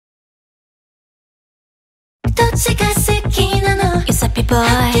どっちが好きなの You sappy boy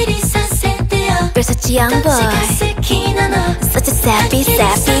はっきりさせてよ You're such a young どっちが boy 好きなの Such a sappy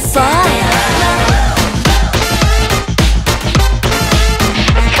sappy boy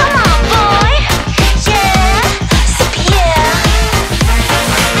Come on boy Yeah Sappy yeah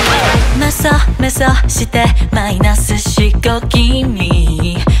メソメソしてマイナス思考君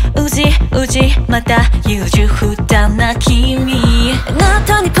うじまた優柔不断な君ノー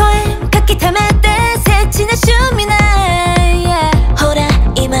トに声書き溜めてセチな趣味ね、yeah、ほら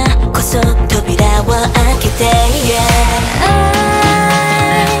今こそ扉を開けて、yeah、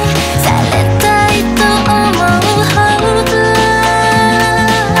されたいと思うはず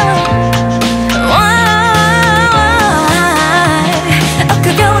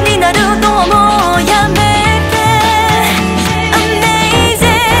臆病になるのもやめ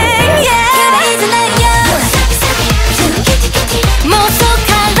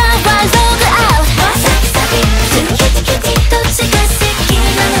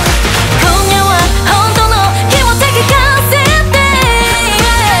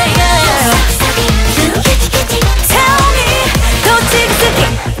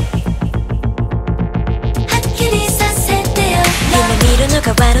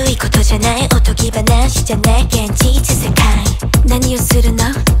悪いことじゃないおとぎ話じゃない現実世界何をするの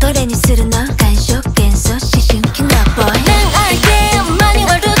どれにするの感触